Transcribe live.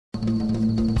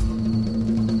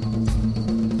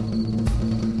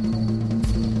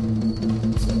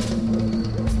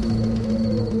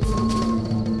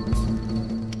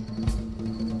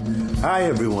Hi,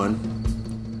 everyone.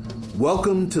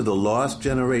 Welcome to the Lost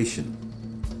Generation,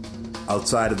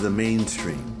 outside of the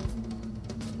mainstream.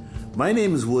 My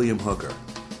name is William Hooker.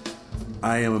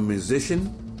 I am a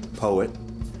musician, poet,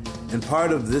 and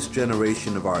part of this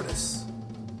generation of artists.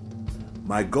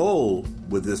 My goal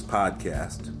with this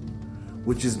podcast,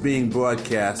 which is being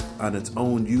broadcast on its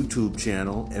own YouTube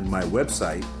channel and my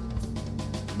website,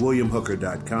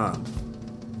 williamhooker.com,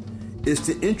 is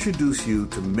to introduce you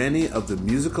to many of the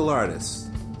musical artists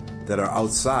that are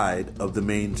outside of the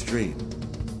mainstream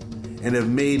and have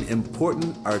made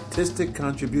important artistic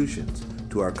contributions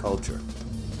to our culture.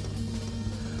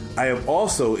 I have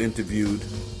also interviewed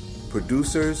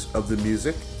producers of the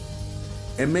music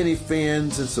and many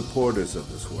fans and supporters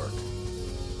of this work.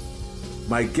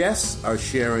 My guests are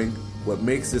sharing what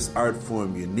makes this art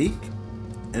form unique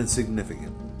and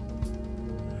significant.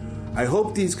 I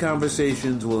hope these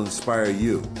conversations will inspire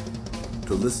you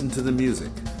to listen to the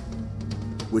music,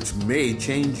 which may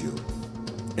change you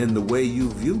in the way you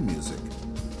view music,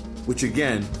 which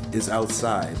again is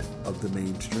outside of the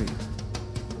mainstream.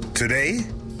 Today,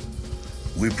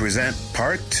 we present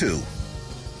part 2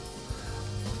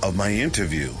 of my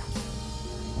interview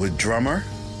with drummer,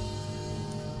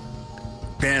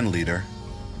 bandleader,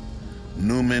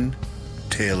 Newman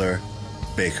Taylor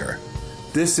Baker.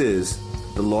 This is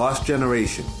The Lost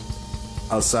Generation,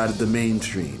 outside of the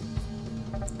mainstream.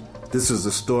 This is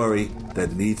a story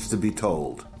that needs to be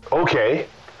told. Okay,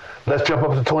 let's jump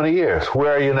up to 20 years.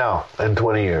 Where are you now in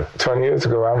 20 years? 20 years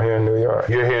ago, I'm here in New York.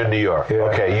 You're here in New York. Yeah.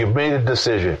 Okay, you've made a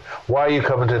decision. Why are you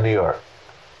coming to New York?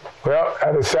 Well,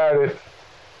 I decided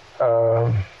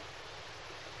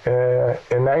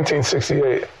in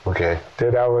 1968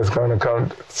 that I was going to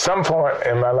come. Some point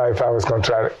in my life, I was going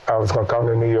to come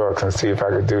to New York and see if I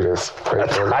could do this.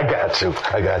 I got you.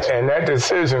 And that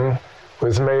decision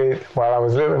was made while I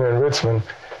was living in Richmond.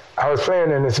 I was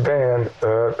playing in this band,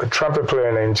 a trumpet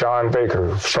player named John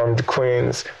Baker from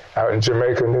Queens out in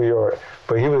Jamaica, New York.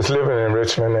 But he was living in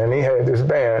Richmond, and he had this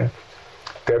band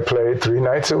that played 3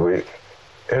 nights a week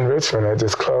in Richmond at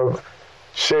this club,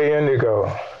 Chez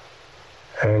Indigo.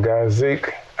 And guy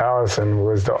Zeke Allison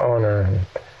was the owner.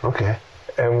 Okay.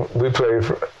 And we played.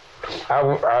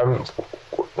 I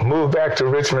moved back to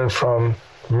Richmond from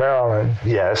Maryland.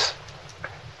 Yes.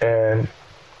 And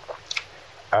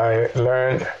I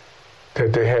learned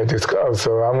that they had this club,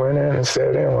 so I went in and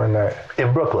sat in one night.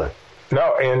 In Brooklyn?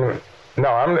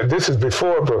 This is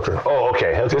before Brooklyn. Oh,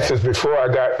 okay. This is before I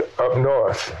got up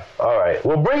north. All right.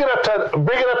 Well, bring it up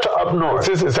to up north.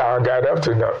 This is how I got up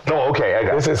to north. Oh, okay. I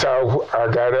got This is how I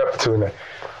got up to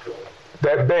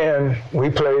that band. We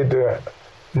played the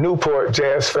Newport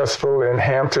Jazz Festival in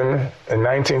Hampton in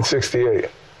 1968.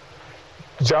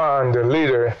 John, the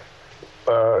leader,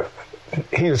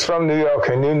 he was from New York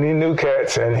and he knew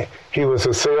cats, and he was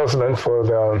a salesman for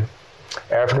the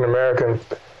African American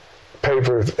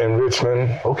papers in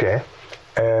Richmond. Okay.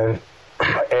 And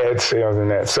ad sales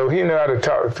and that. So he knew how to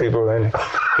talk to people, and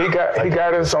he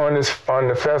got us on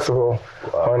the festival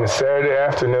on a Saturday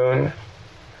afternoon,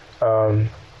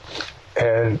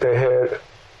 and they had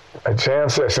a jam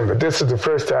session. But this is the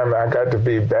first time I got to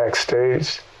be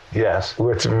backstage. Yes.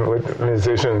 With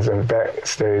musicians and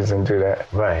backstage and do that.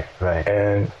 Right.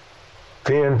 And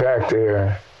being back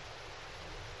there,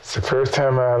 it's the first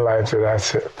time in my life that I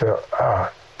felt,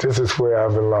 this is where I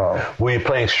belong. Were you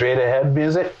playing straight ahead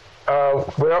music?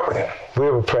 Well, we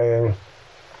were playing.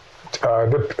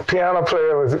 The piano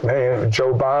player was named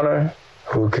Joe Bonner,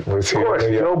 who was here. Of course,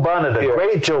 Joe Bonner, the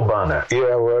great Joe Bonner.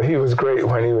 Yeah, well, he was great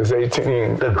when he was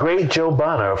 18. The great Joe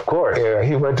Bonner, of course. Yeah,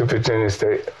 he went to Virginia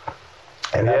State.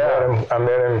 And I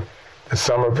met him the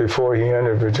summer before he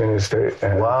entered Virginia State.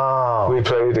 And wow. We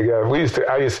played together.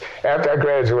 After I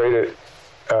graduated,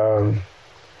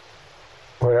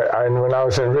 when I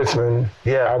was in Richmond,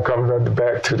 I'd come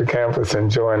back to the campus,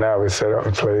 and Joe and I would set up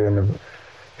and play in the.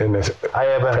 I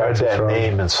haven't heard that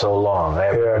name in so long.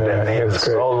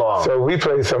 So we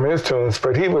played some of his tunes,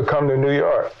 but he would come to New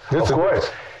York. Of course.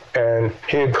 And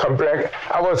he'd come back.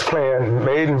 I was playing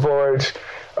Maiden Voyage,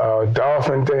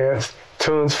 Dolphin Dance,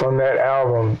 tunes from that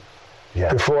album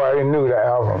before I knew the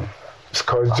album.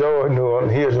 Because Joe knew them,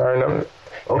 he had learned them,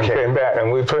 and came back,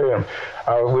 and we played them.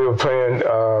 We were playing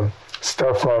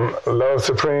stuff from Love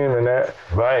Supreme and that.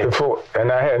 Right. Before,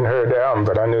 and I hadn't heard the album,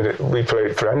 but I knew that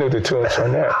I knew the tunes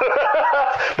from that.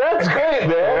 That's great,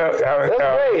 man. That's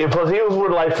great. And plus, he was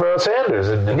with like Pharoah Sanders.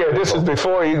 This is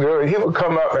before he would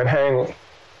come up and hang.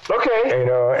 Okay.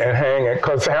 And hang,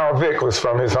 because Harold Vick was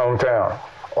from his hometown.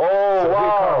 Oh, so wow.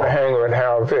 he'd come and hang with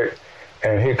Harold Vick.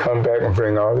 and he'd come back and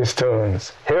bring all these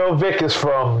tunes. Harold Vick is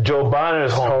from Joe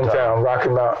Bonner's hometown. Rocky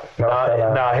Mount, North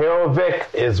Carolina. Now, Harold Vick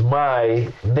is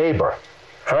my neighbor.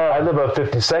 I live on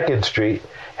 52nd Street.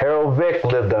 Harold Vick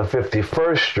lived on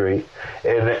 51st Street,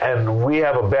 and we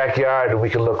have a backyard, and we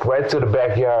can look right to the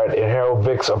backyard, and Harold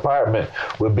Vick's apartment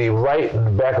would be right in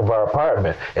the back of our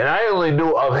apartment. And I only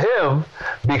knew of him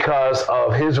because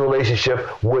of his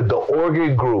relationship with the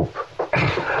organ group.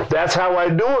 That's how I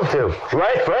knew of him.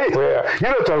 Right? Yeah. You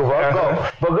know what I'm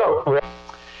talking about. Go.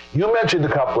 You mentioned a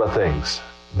couple of things,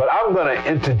 but I'm going to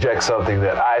interject something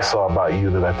that I saw about you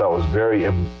that I thought was very,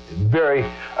 very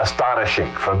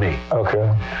astonishing for me.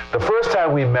 Okay. The first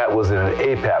time we met was in an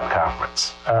APAP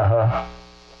conference.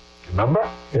 Remember?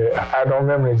 Yeah, I don't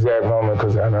remember the exact moment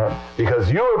because I don't.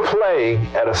 Because you were playing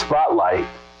at a spotlight,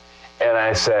 and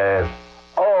I said,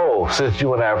 oh, since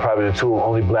you and I are probably the two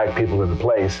only black people in the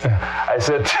place, I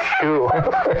said to you,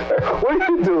 what are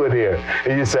you doing here?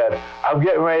 And you said, I'm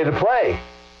getting ready to play.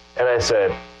 And I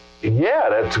said, yeah,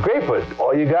 that's great, but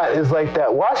all you got is like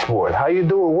that washboard. How you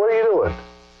doing? What are you doing?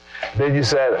 Then you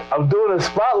said, I'm doing a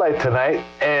spotlight tonight,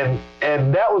 and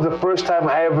that was the first time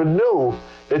I ever knew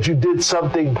that you did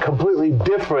something completely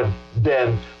different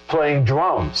than playing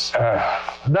drums.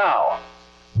 Now,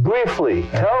 briefly,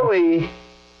 tell me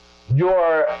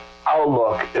your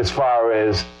outlook as far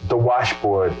as the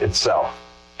washboard itself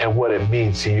and what it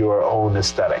means to your own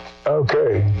aesthetic.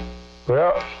 Okay.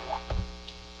 Well,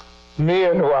 me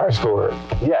and the washboard.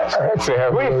 Yes. Actually,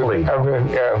 briefly.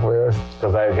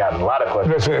 Because I've gotten a lot of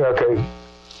questions. Listen, okay.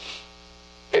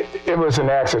 It was an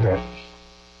accident.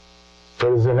 It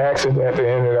was an accident that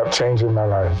ended up changing my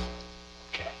life.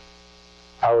 Okay.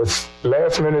 I was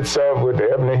last minute sub with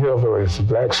the Ebony Hillbillies, a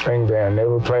black string band. They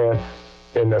were playing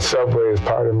in the subway as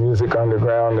part of Music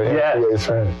Underground, the MPA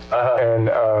thing. And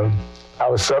I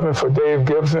was subbing for Dave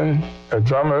Gibson, a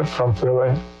drummer from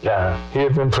Philly. Yeah. He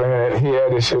had been playing it. He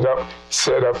had his shit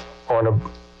set up on a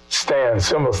stand,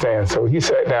 cymbal stand. So he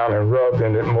sat down and rubbed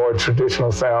in the more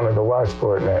traditional sound of the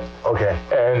washboard net. Okay.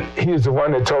 And he's the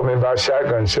one that told me about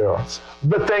shotgun shells.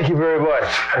 But thank you very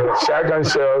much. And shotgun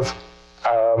shells,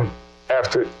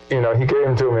 after, he gave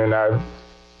them to me, and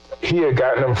he had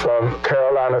gotten them from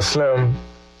Carolina Slim,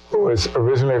 who was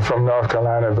originally from North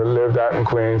Carolina but lived out in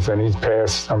Queens, and he's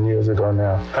passed some years ago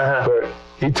now. But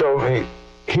he told me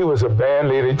he was a band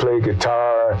leader. He played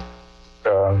guitar,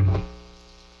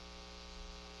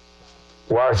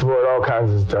 washboard, all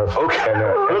kinds of stuff.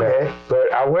 Okay.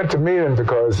 But I went to meet him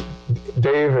because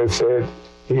Dave had said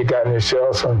he had gotten his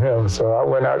shells from him. So I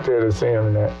went out there to see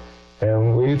him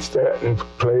and we sat and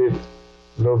played a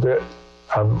little bit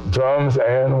of drums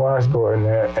and washboard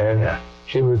and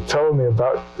he told me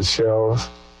about the shells,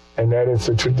 and that it's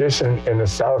a tradition in the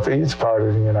southeast part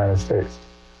of the United States,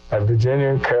 like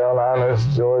Virginia, Carolinas,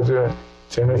 Georgia,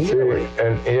 Tennessee,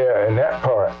 and that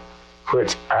part,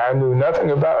 which I knew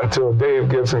nothing about until Dave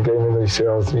Gibson gave me these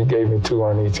shells. He gave me 2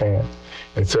 on each hand,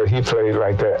 and so he played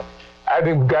like that. I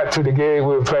got to the gig.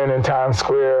 We were playing in Times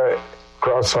Square,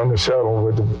 across from the shuttle,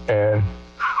 and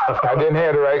I didn't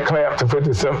have the right clamp to put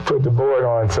the board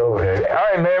on, so all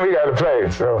right, man, we got to play.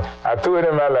 So I threw it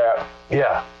in my lap.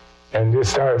 Yeah. And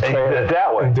just started playing. And you did it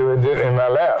that way. And doing it in my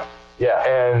lap. Yeah.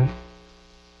 And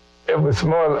it was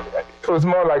more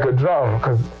like a drum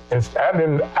because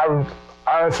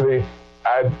honestly,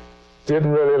 I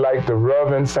didn't really like the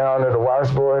rubbing sound of the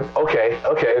washboard. Okay.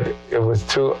 It was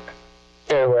too.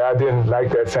 Anyway, I didn't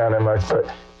like that sound that much,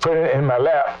 but put it in my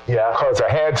lap because I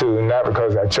had to, not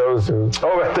because I chose to.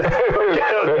 Oh, right. But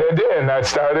I did, and I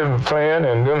started playing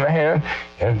and doing my hand,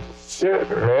 and shit,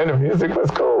 man, the music was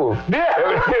cool. Yeah.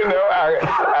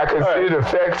 I could see the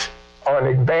effect on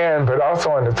the band, but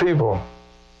also on the people.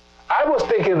 I was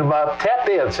thinking about tap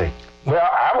dancing. Well,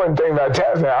 I wasn't thinking about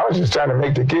tap dancing. I was just trying to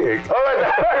make the gig. But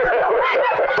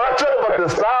I'm talking about the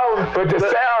sound. But the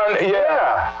sound,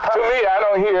 to me, I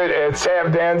don't hear it as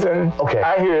tap dancing. Okay.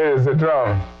 I hear it as a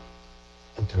drum.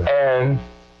 And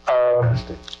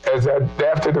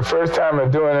after the first time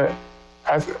of doing it,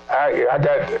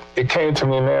 it came to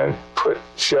me, man, put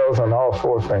shells on all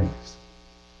 4 fingers.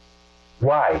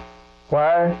 Why?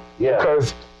 Yeah.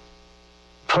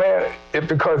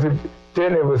 Because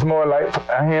then it was more like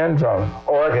a hand drum.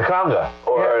 Or like a conga.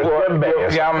 Or a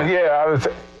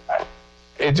djembe.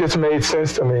 It just made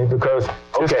sense to me because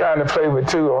just trying to play with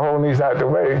 2 or holding these out the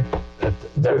way, it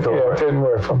didn't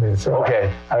work for me. So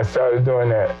I started doing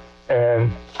that.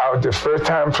 And the first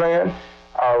time playing,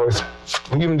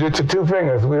 we even did the 2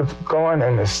 fingers. We were going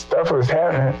and the stuff was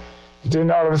happening.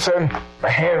 Then all of a sudden, my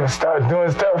hand would start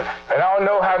doing stuff, and I don't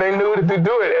know how they knew to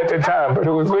do it at the time, but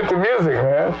it was with the music,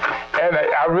 man. And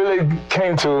I really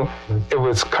came to, it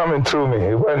was coming through me.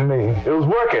 It wasn't me. It was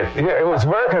working. Yeah, it was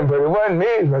working, but it wasn't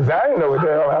me, because I didn't know what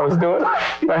the hell I was doing.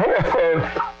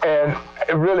 And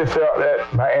it really felt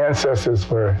that my ancestors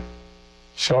were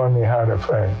showing me how to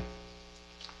play.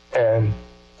 And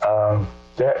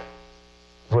that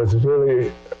was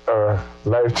really a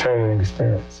life-changing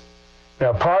experience.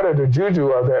 Now, part of the juju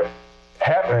of that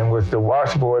happening was the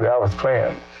washboard I was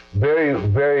playing. Very,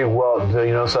 very well.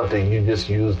 You know something? You just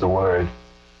used the word.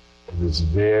 It was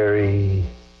very,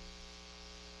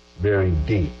 very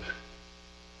deep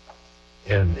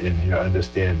in your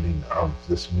understanding of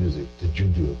this music, the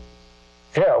juju.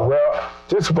 Yeah, well,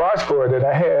 this washboard that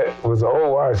I had was an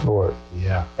old washboard.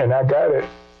 Yeah. And I got it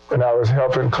when I was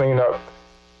helping clean up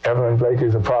Evelyn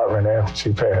Blakey's apartment after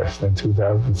she passed in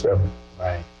 2007.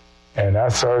 Right. And I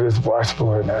saw this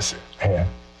washboard and I said, man,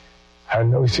 I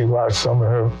know she washed some of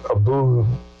her Abu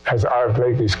as Art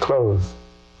Blakey's clothes.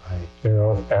 Right. You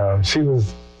know, she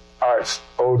was Art's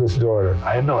oldest daughter.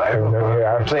 I know. I remember.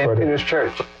 Yeah, I'm playing Peter's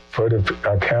Church. For the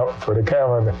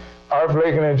calendar. Art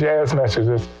Blakey and Jazz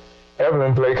Messages.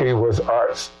 Evelyn Blakey was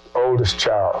Art's oldest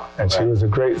child, and she was a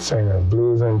great singer,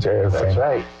 blues and jazz singer. That's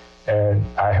right. And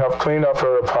I helped clean up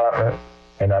her apartment,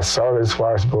 and I saw this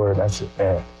washboard, and I said,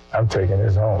 man, I'm taking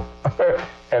this home.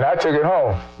 And I took it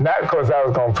home, not because I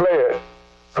was going to play it,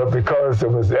 but because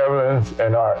it was Evelyn's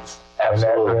and Art's.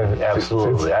 Absolutely,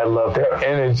 absolutely. I loved her. That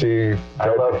energy. I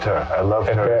loved her. I loved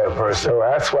her as a person. So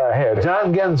that's why I had it.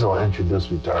 John Genzel introduced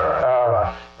me to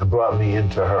her and brought me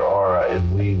into her aura,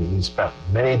 and we spent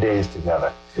many days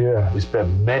together. Yeah. We spent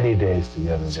many days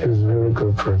together. She was a really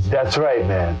good person. That's right,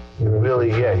 man. Really,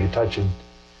 yeah, you're touching.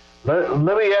 Let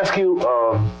me ask you,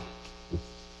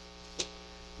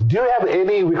 do you have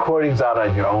any recordings out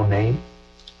on your own name?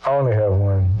 I only have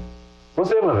one. What's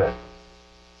the name of it?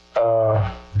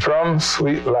 Drum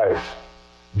Sweet Life.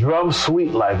 Drum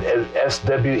Sweet Life,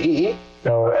 S-W-E-E?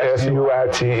 No,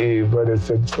 S-U-I-T-E, but it's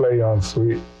a play on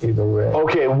sweet either way.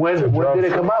 Okay, when did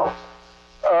it come out?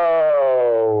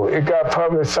 Oh, it got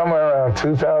published somewhere around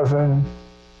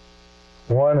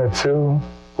 2001 or 2.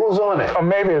 Who's on it? Or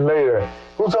maybe later.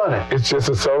 Who's on it? It's just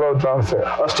a solo drum set.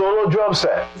 A solo drum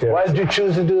set? Yes. Why did you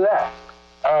choose to do that?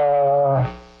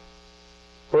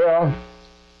 Well,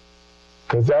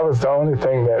 because that was the only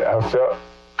thing that I felt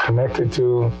connected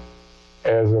to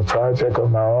as a project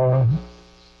of my own.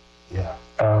 Yeah.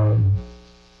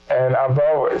 And I've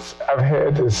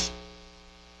had this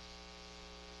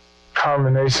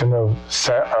combination of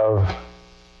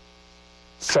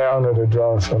sound of the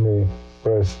drums for me.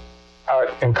 Was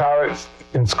in college,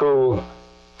 in school,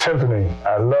 timpani.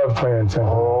 I loved playing timpani.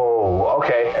 Oh,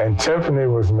 okay. And timpani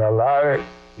was melodic.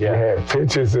 Yeah. It had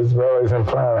pitches as well as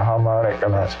implying harmonic.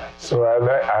 So I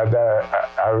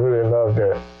really loved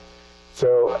that.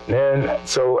 So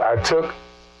I took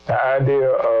the idea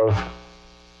of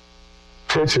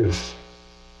pitches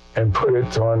and put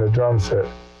it on the drum set.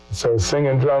 So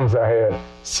singing drums, I had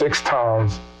 6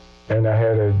 toms, and I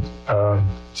had a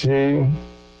G,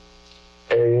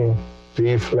 A,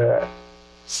 B flat,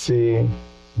 C,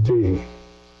 D.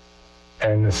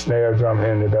 And the snare drum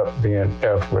ended up being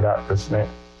F without the snare.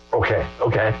 Okay.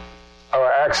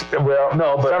 Or actually, well,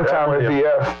 no, but sometimes it'd be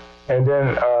F, and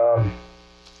then,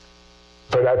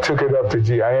 but I took it up to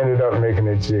G. I ended up making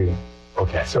it G.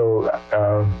 Okay. So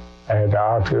I had the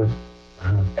octave,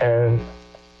 and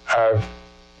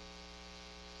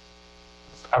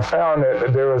I found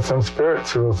that there were some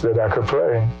spirituals that I could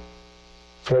play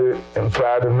and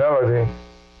apply the melody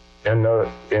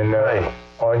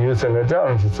on using the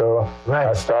drums. So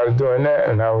I started doing that,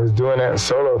 and I was doing that in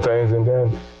solo things, and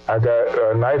then I got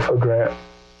a NYFA grant,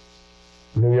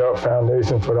 New York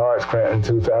Foundation for the Arts grant in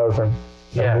 2000,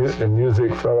 the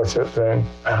music fellowship thing.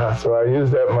 So I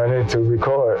used that money to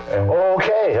record. And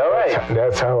okay, all right.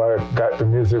 That's how I got the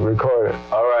music recorded.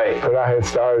 All right. But I had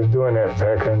started doing that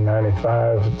back in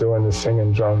 '95, doing the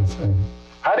singing drums thing.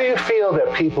 How do you feel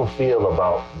that people feel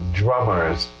about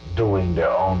drummers doing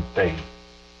their own thing,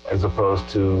 as opposed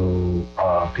to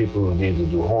people who need to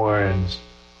do horns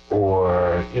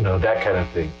or, that kind of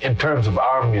thing, in terms of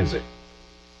our music?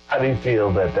 How do you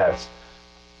feel that's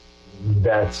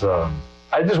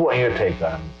I just want your take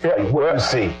on what you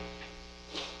see.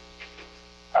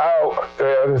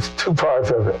 There's 2 parts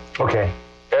of it. Okay.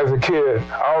 As a kid,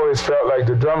 I always felt like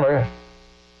the drummer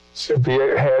should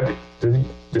had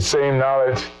the same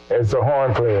knowledge as the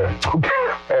horn player.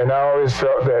 Okay. And I always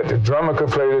felt that the drummer could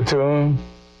play the tune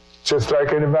just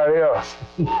like anybody else.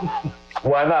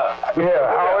 Why not? Yeah,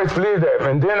 I always believed that.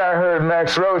 And then I heard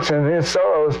Max Roach and his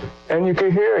solos, and you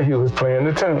could hear he was playing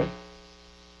the tune.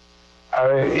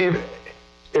 I mean,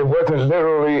 it wasn't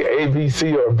literally A, B,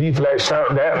 C, or B flat sharp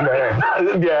that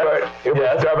thing. Yeah. But it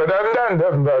was da da da da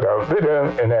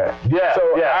and that. Yeah.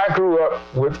 So yeah. I grew up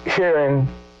with hearing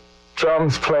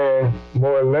drums playing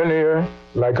more linear,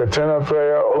 like a tenor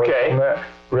player, or that,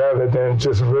 rather than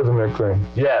just rhythmically.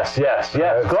 Yes.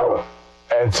 Go.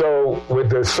 And so with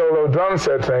the solo drum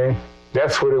set thing,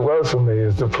 that's what it was for me,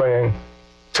 is the playing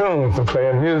tunes and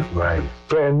playing music, Right.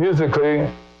 playing musically,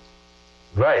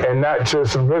 Right. and not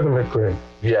just rhythmically.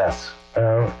 Yes.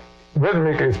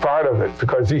 Rhythmic is part of it,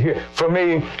 because for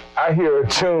me, I hear a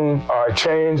tune or a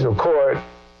change of chord,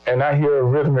 and I hear a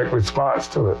rhythmic response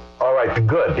to it. All right,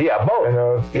 good. Yeah, both. You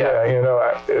know,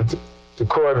 the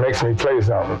chord makes me play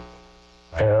something.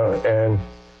 You know, and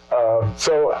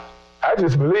so I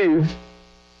just believed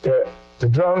that the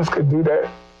drums could do that,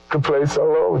 could play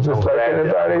solo just like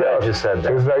anybody else. You said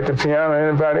that. Just like the piano,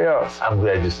 anybody else. I'm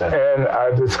glad you said that. And I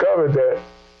discovered that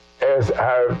as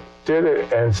I did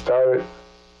it and started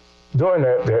doing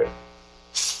that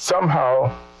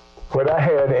somehow what I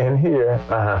had in here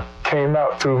came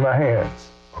out through my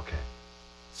hands. Okay.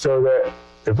 So that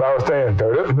if I was saying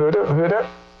da-da-da-da-da,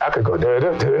 I could go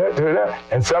da-da-da-da-da,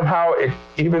 and somehow,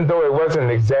 even though it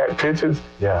wasn't exact pitches,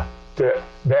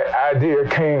 that idea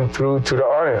came through to the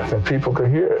audience and people could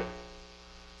hear it.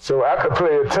 So I could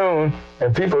play a tune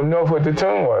and people know what the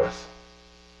tune was.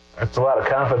 That's a lot of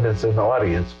confidence in the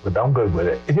audience, but I'm good with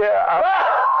it. Yeah.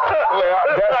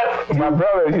 My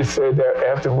brother, he said that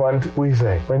after when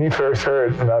he first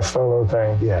heard my solo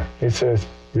thing, he says,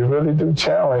 you really do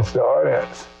challenge the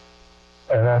audience.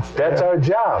 And that's our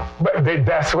job. But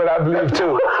that's what I believe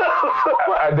too.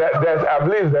 I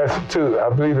believe that's too. I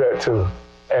believe that too.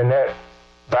 And that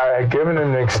by giving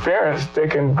them the experience, they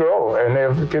can grow and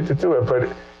they'll get to do it.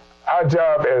 But our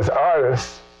job as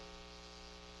artists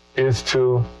is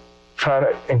to try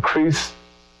to increase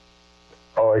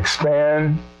or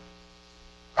expand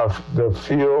of the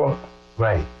field,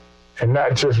 right, and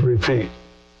not just repeat.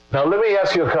 Now let me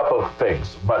ask you a couple of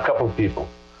things about a couple of people.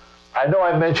 I know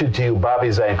I mentioned to you Bobby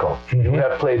Zankel. Mm-hmm. You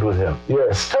have played with him.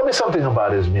 Yes. Tell me something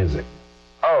about his music.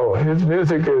 Oh, his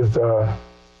music is.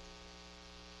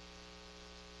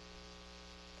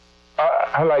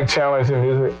 I like challenging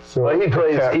music. So well, he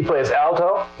plays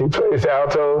alto. He plays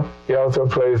alto. He also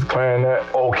plays clarinet.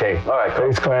 Okay, all right.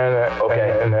 Plays clarinet.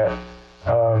 Okay. And that.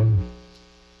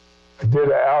 I did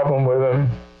an album with him.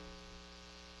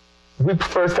 We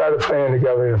first started playing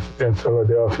together in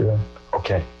Philadelphia.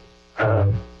 Okay.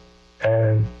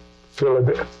 And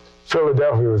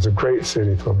Philadelphia was a great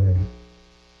city for me.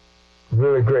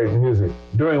 Really great music.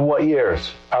 During what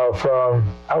years? From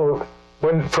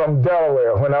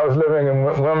Delaware, when I was living in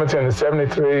Wilmington in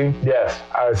 '73. Yes.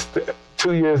 I was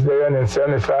 2 years there, and in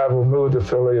 '75 we moved to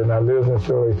Philly, and I lived in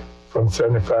Philly from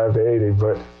 '75 to '80.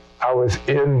 But I was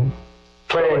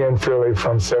playing in Philly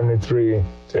from '73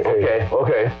 to '80.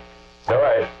 Okay. All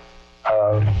right.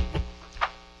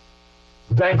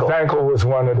 Zankel was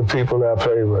one of the people that I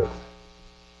played with.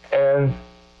 And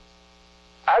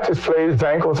I just played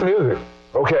Zankel's music.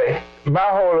 Okay. My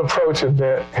whole approach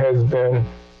has been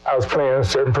I was playing a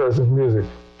certain person's music.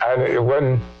 It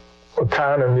wasn't what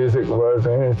kind of music it was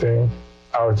or anything.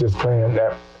 I was just playing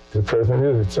the person's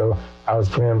music. So I was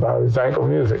playing Bobby Zankel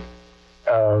music.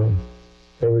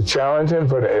 It was challenging,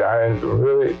 but I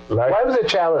really liked it. Why was it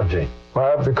challenging?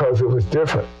 Well, because it was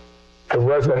different. It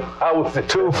wasn't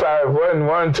 2-5, 1,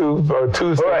 1, 2, or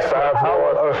 2, 6, 5,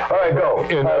 4. All right, go.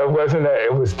 You know, it wasn't that.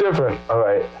 It was different. All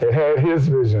right. It had his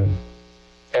vision.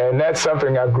 And that's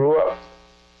something I grew up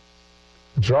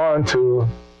drawn to,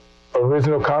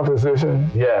 original composition.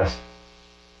 Yes.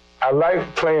 I like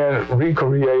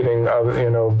recreating of,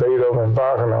 Beethoven and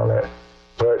Bach and all that.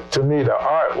 But to me, the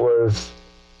art was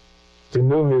the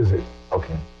new music.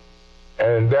 Okay.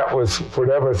 And that was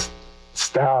whatever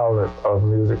style of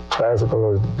music, classical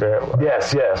or that.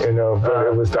 Yes. But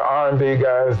it was the R&B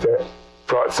guys that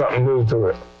brought something new to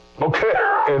it. Okay.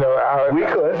 We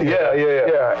could.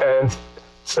 Yeah. And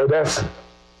so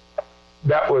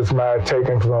that was my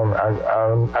taking from.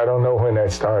 I don't know when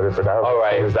that started, but all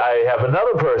right. I have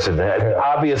another person.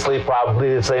 Obviously,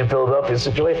 probably the same Philadelphia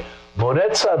situation.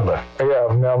 Monette Sudler.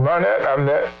 Yeah. Now Monette, I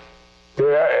met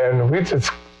there, and we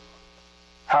just.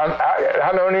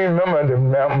 I don't even remember the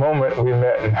moment we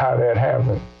met and how that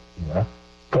happened. Yeah.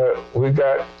 But we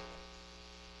got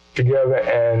together,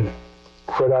 and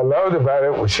what I loved about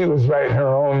it was she was writing her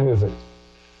own music.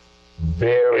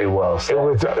 Very well said.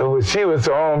 She was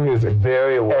her own music.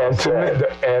 Very well and said.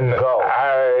 To me,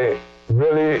 I I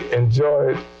really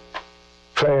enjoyed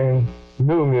playing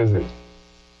new music.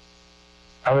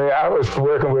 I mean, I was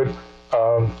working with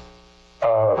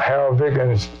Harold Vick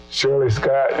and Shirley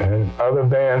Scott and other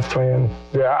bands playing.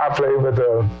 Yeah, I played with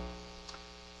a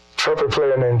trumpet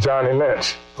player named Johnny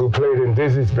Lynch, who played in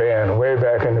Dizzy's band way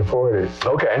back in the 40s.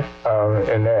 Okay.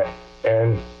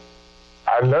 And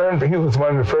I learned he was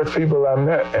one of the first people I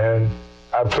met, and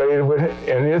I played with him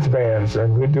in his bands,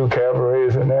 and we do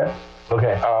cabarets and that.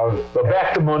 Okay. But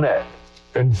back to Monette.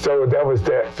 And so that was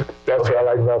that. That's what I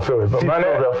like about Philly. But She's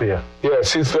Philadelphia. Yeah,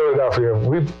 she's Philadelphia.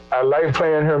 I like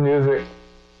playing her music.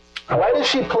 Why did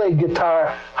she play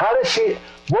guitar?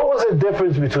 What was the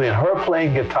difference between her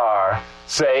playing guitar,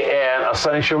 say, and a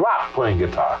Sonny Sharrock playing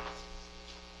guitar?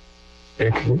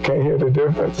 You can't hear the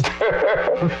difference.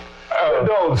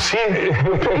 No, see,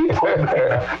 people.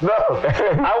 No,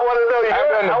 I want to know your. I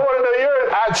want to know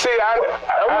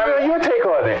your take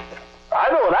on it. I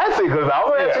know what I think of it.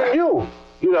 I'm asking you.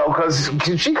 You know, because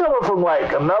she coming from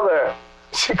like another.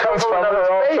 She comes from her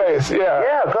own place. Yeah.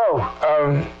 Yeah, go.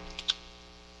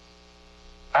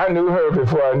 I knew her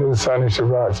before I knew Sonny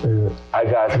Sharrock's music. I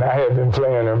got you. And I had been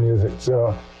playing her music,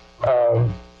 so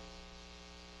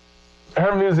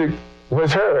her music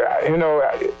was her. You know,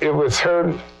 it was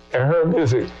her and her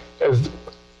music. It was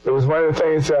one of the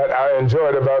things that I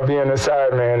enjoyed about being a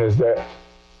sideman is that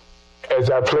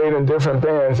as I played in different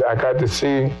bands, I got to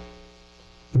see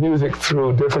music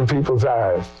through different people's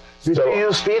eyes. Did she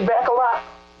use feedback a lot?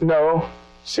 No,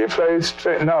 she played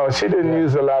straight. No, she didn't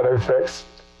use a lot of effects.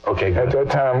 Okay, good. At that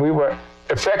time,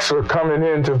 effects were coming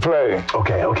in to play.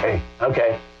 Okay.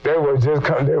 They were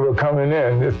coming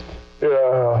in.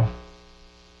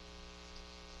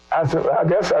 I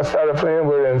guess I started playing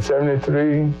with it in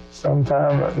 '73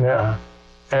 sometime. Yeah.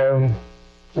 And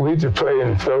we just played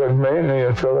mainly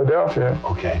in Philadelphia.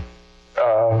 Okay.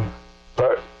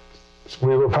 But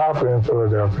we were popular in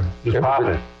Philadelphia. You're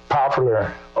popping?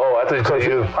 Popular. Oh, I thought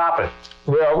you were popping.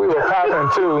 Well, we were popping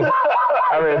too.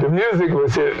 I mean, the music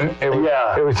was hitting. It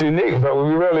was unique, but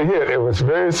we really hit. It was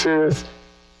very serious.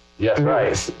 Yes,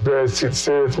 right. Very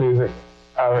serious music.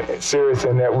 Serious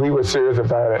in that we were serious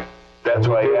about it. That's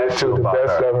why I asked you about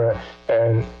best her. of her.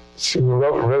 And she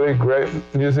wrote really great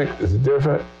music. It's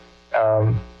different.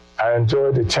 I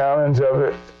enjoyed the challenge of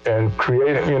it and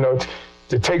creating,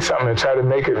 to take something and try to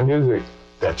make it music.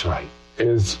 That's right.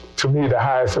 Is, to me, the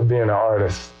highest of being an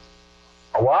artist.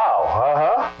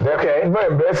 Wow. Okay.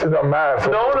 This is on mine.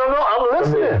 No. I'm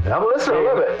listening. I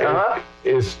love it.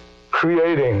 It's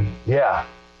creating. Yeah.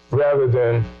 Rather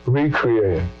than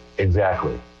recreating.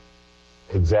 Exactly.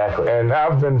 And I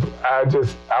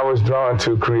was drawn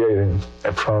to creating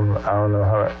from, I don't know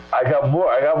how. I got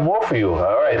more for you.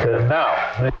 All right. Okay. Now,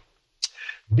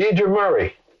 Deidre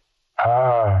Murray.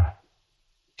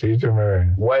 Deidre Murray.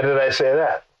 Why did I say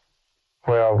that?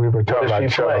 Well, we were talking about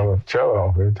cello.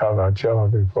 We were talking about cello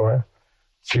before.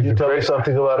 Can you tell me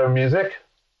something about her music?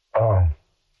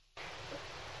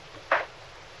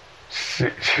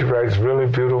 She writes really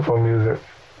beautiful music.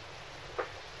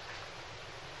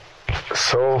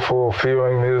 Soulful,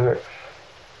 feeling music.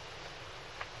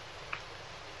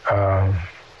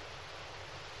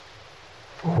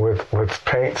 With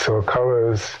paints or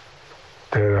colors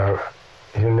that are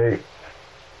unique.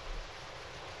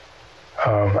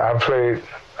 I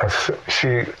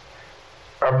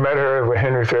met her with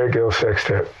Henry Fairgill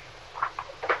Sextet,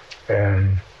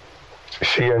 and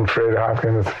she and Fred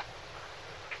Hopkins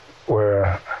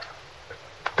were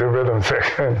the rhythm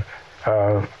section.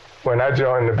 When I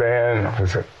joined the band, it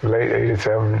was late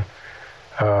 '87.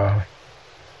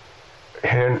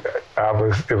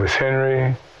 It was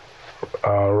Henry,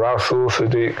 Rasul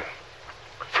Sadiq,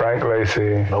 Frank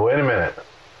Lacey. Oh, wait a minute.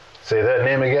 Say that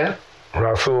name again?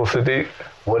 Rasul Sadiq.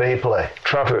 What did he play?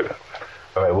 Trumpet.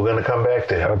 All right, we're going to come back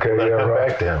to him. Okay, we're going to come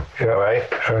back to him. Yeah. All right?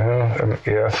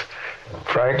 Yes.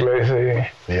 Frank Lacey.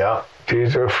 Yeah.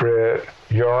 Deidre Fred.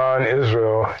 Yoran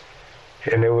Israel.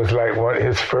 And it was like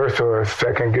his first or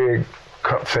second gig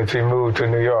since he moved to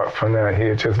New York from that. He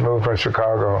had just moved from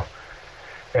Chicago.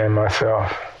 And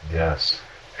myself. Yes.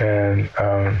 And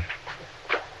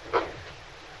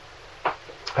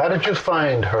how did you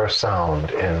find her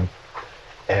sound? And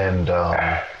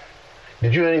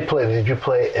did you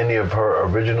play any of her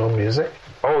original music?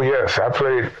 Oh yes, I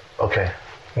played. Okay.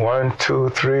 1, 2,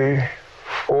 3,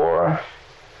 4,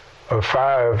 or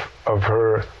 5 of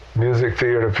her music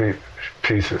theater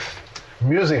pieces.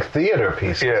 Music theater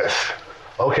pieces. Yes.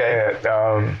 Okay.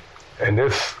 And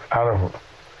this, I don't know,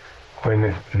 when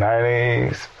the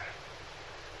 90s.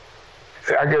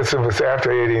 I guess it was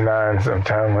after '89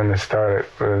 sometime when it started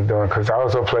doing. Because I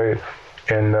also played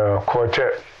in the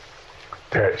quartet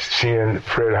that she and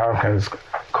Fred Hopkins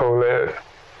co-led,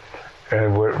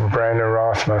 and with Brandon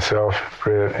Ross, myself,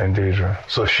 Fred, and Deidre.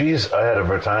 So she's ahead of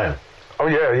her time. Oh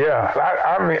yeah.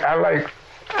 I mean, I like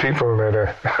people that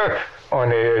are on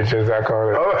the edge, as I call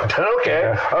it. Oh, okay.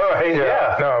 Yeah. All right.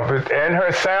 Yeah. No, but and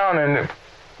her sound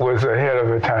was ahead of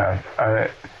her time.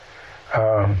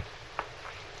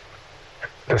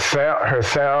 Her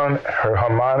sound, her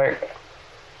harmonic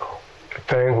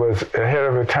thing was ahead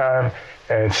of her time,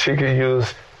 and she could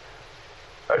use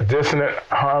a dissonant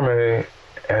harmony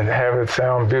and have it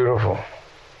sound beautiful.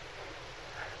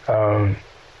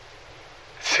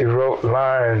 She wrote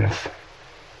lines,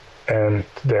 and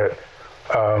that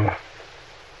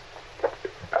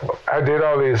I did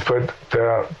all these, but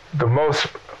the most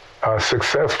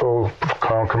successful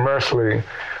commercially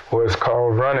was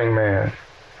called Running Man.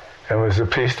 It was a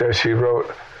piece that she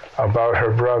wrote about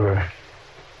her brother.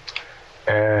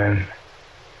 And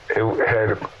it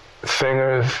had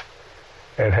singers,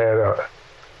 it had a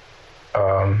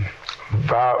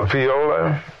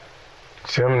viola,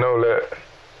 Jim Nolette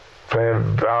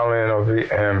playing violin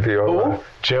and viola. Who?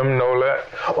 Jim Nolette.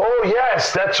 Oh,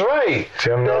 yes, that's right.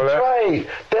 Jim Nolette.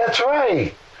 That's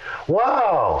right.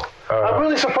 Wow. I'm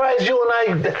really surprised you and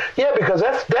I, because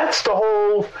that's the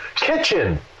whole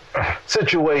kitchen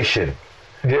situation.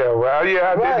 Yeah, well, I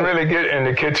didn't really get in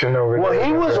the kitchen over there. Well,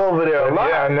 he was over there a lot.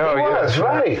 Yeah, I know. He was,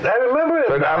 right. I remember it.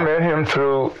 But I met him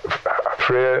through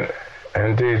Fred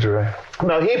and Deidre.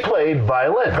 Now, he played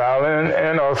violin. Violin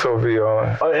and also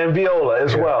viola. And viola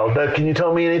as well. Can you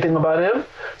tell me anything about him?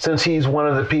 Since he's one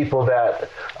of the people that,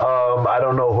 I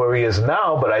don't know where he is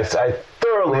now, but I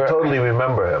totally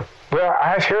remember him. Well,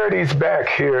 I heard he's back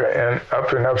here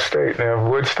up in upstate near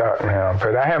Woodstock now,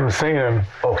 but I haven't seen him.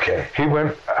 Okay. He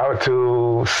went out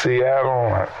to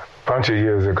Seattle a bunch of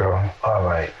years ago. All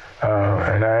right.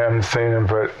 And I haven't seen him,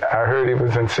 but I heard he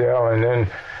was in Seattle, and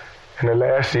then in the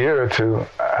last year or two,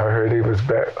 I heard he was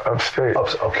back upstate.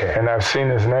 Okay. And I've seen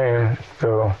his name,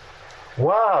 so.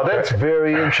 Wow, that's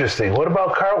very interesting. What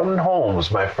about Carlton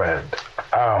Holmes, my friend?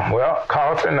 Well,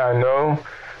 Carlton, I know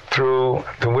through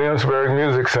the Williamsburg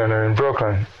Music Center in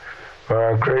Brooklyn, where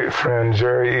our great friend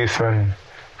Jerry Eastman,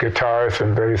 guitarist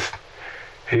and bass,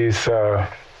 he's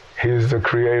the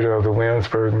creator of the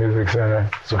Williamsburg Music Center.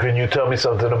 So can you tell me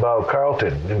something about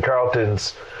Carlton and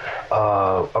Carlton's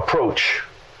approach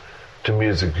to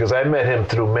music? Because I met him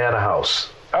through Manor House.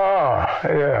 Oh,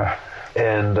 yeah.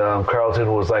 And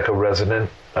Carlton was like a resident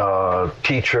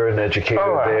teacher and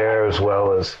educator there, as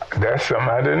well as... That's something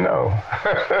I didn't know.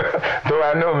 Though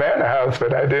I know Manor House,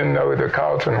 but I didn't know that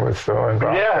Carlton was so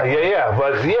involved.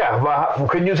 But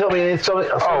can you tell me something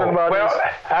about well, this?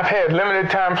 I've had limited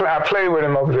time. I played with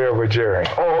him over there with Jerry.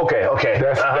 Oh, okay.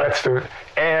 That's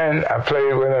and I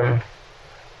played with him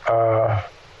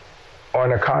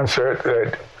on a concert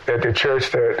at the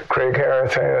church that Craig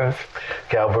Harris has.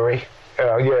 Calvary?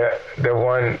 The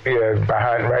one,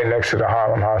 behind, right next to the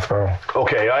Harlem Hospital.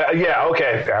 Okay,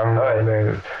 okay. I remember the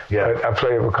name. Yeah. But I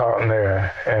played with Carlton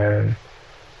there, and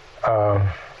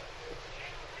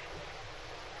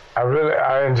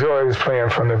I enjoyed his playing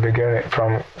from the beginning,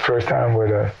 from first time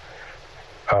with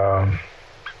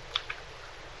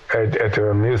at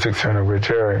the Music Center with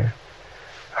Jerry.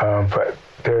 But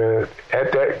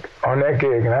on that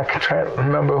gig, and I can try to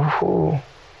remember who.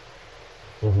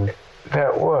 Mm-hmm.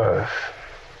 That was.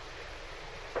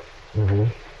 Mm-hmm.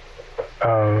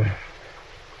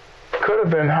 Could have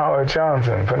been Howard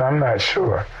Johnson, but I'm not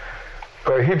sure.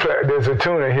 But there's a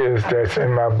tune of his that's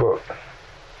in my book.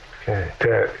 Okay.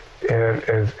 That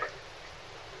is.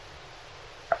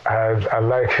 I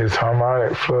like his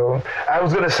harmonic flow. I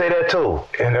was going to say that too.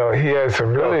 He has a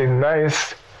really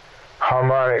nice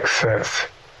harmonic sense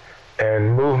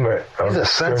and movement. He's a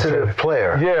sensitive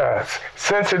player. Yeah,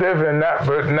 sensitive and not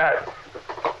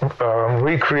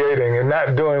recreating and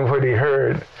not doing what he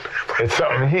heard. It's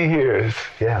something he hears.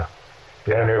 Yeah.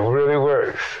 And it really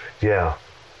works. Yeah.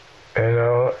 And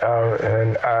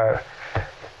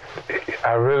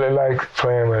I really like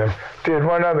playing with him. Did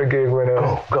one other gig with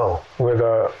him. Go. With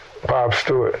Bob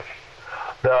Stewart.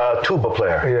 The tuba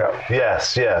player. Yeah.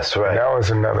 Yes, right. And that was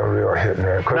another real hit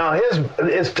there. Now,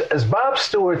 is Bob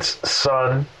Stewart's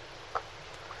son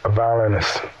a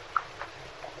violinist?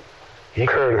 He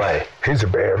could play. He's a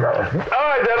bad man. All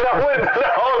right,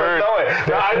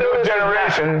 no, I know the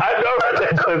generation. I know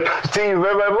that. See, you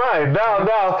read my mind. Now,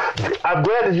 I'm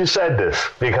glad that you said this,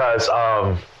 because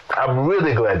I'm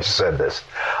really glad you said this.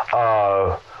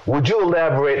 Would you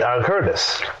elaborate on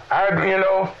Curtis?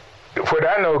 What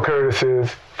I know Curtis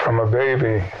is from a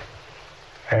baby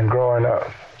and growing up.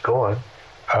 Go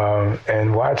on.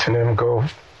 And watching him go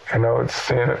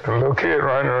seeing a little kid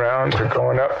running around to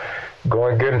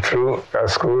getting through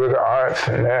School of the Arts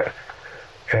and that,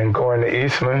 and going to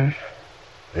Eastman.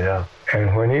 Yeah.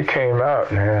 And when he came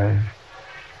out, man,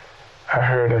 I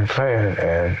heard him playing,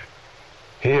 and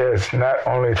he has not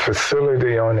only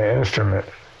facility on the instrument,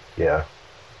 yeah,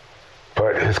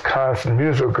 but his constant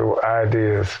musical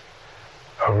ideas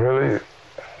are really,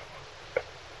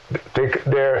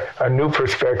 they're a new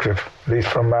perspective, at least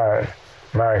from my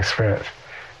experience.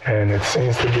 And it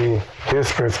seems to be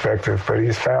his perspective, but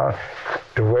he's found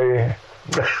the way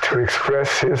to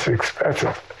express his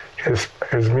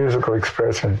musical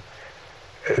expression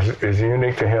is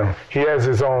unique to him. He has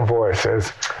his own voice,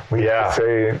 as we used to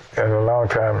say in a long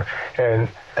time. And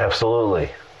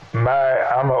absolutely. I'm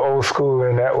an old school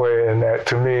in that way, and that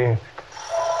to me,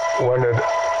 one of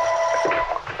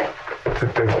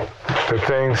the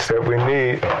things that we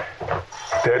need,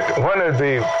 that one of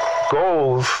the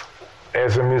goals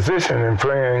as a musician in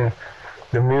playing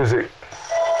the music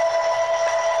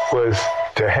was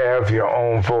to have your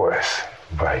own voice.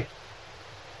 Right.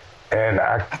 And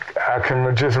I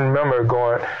can just remember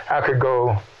I could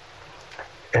go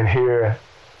and hear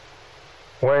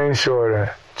Wayne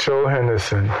Shorter, Joe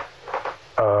Henderson,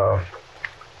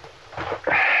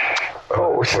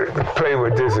 play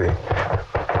with Dizzy.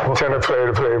 Tenor player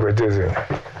to play with Dizzy.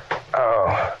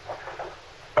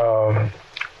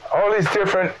 All these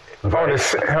different,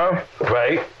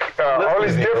 right. All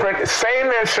these different, same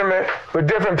instrument, but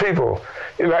different people.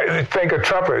 You like think of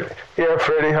trumpet,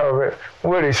 Freddie Hubbard,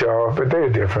 Woody Shaw, but they're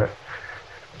different.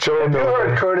 Joe Have Newman. you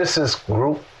heard Curtis's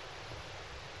group?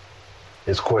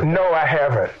 His quartet? No, I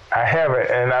haven't,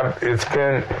 and it's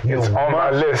on my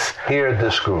list. Hear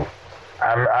this group.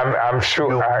 I'm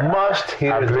sure. You must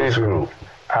hear this group.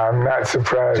 I'm not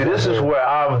surprised. See, this is where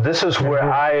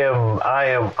I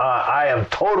am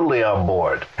totally on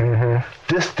board. Mm-hmm.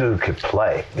 This dude can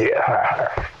play. Yeah.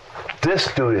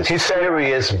 This dude is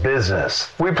serious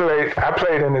business. I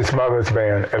played in his mother's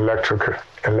band,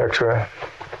 Electra,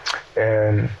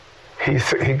 and he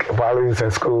while he was in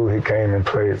school, he came and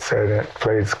played a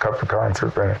couple of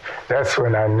concerts, and that's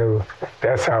when I knew.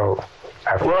 That's how.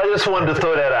 I just wanted to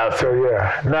throw that out. So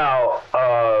yeah. Now,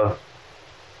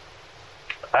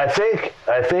 I think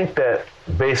that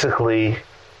basically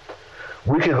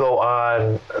we could go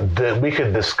on. We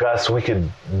could discuss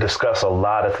a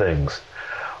lot of things,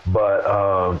 but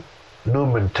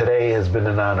Newman, today has been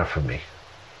an honor for me.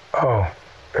 Oh,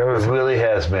 it really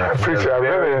has, man. I appreciate. I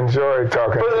really enjoyed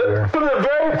talking to you for the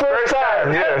very first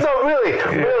time. Yes. No, really.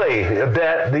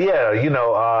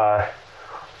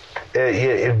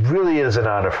 It really is an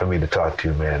honor for me to talk to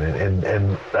you, man.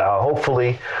 And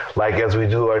hopefully, like as we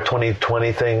do our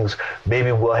 2020 things,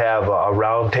 maybe we'll have a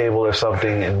round table or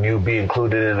something, and you be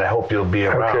included in it. I hope you'll be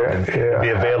around and be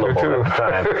available at the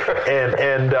time.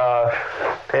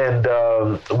 And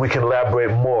we can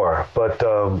elaborate more. But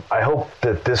I hope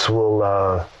that this will.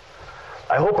 I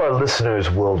hope our listeners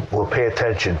will pay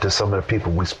attention to some of the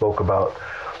people we spoke about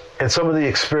and some of the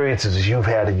experiences you've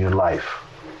had in your life.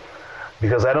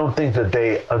 Because I don't think that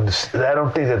they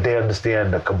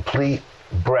understand the complete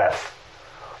breadth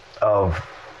of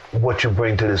what you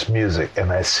bring to this music,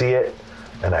 and I see it,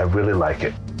 and I really like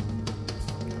it.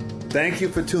 Thank you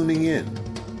for tuning in.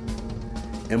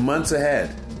 In months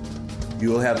ahead, you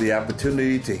will have the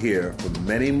opportunity to hear from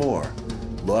many more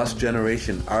Lost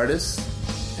Generation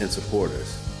artists and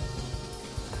supporters.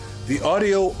 The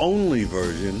audio-only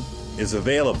version is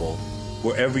available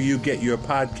wherever you get your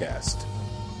podcast.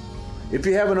 If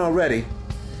you haven't already,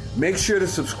 make sure to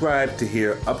subscribe to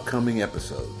hear upcoming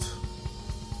episodes.